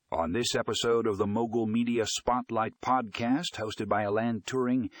On this episode of the Mogul Media Spotlight podcast, hosted by Alan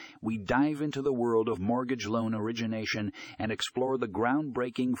Turing, we dive into the world of mortgage loan origination and explore the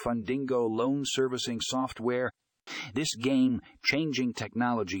groundbreaking Fundingo loan servicing software. This game-changing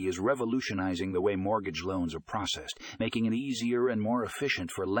technology is revolutionizing the way mortgage loans are processed, making it easier and more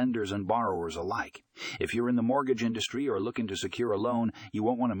efficient for lenders and borrowers alike. If you're in the mortgage industry or looking to secure a loan, you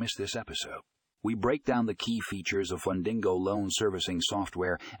won't want to miss this episode. We break down the key features of Fundingo loan servicing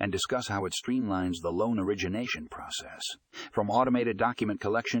software and discuss how it streamlines the loan origination process. From automated document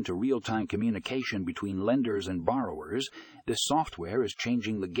collection to real-time communication between lenders and borrowers, this software is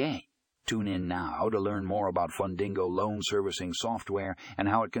changing the game. Tune in now to learn more about Fundingo loan servicing software and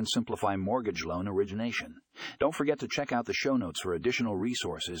how it can simplify mortgage loan origination. Don't forget to check out the show notes for additional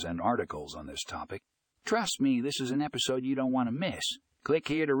resources and articles on this topic. Trust me, this is an episode you don't want to miss. Click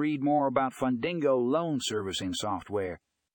here to read more about Fundingo loan servicing software.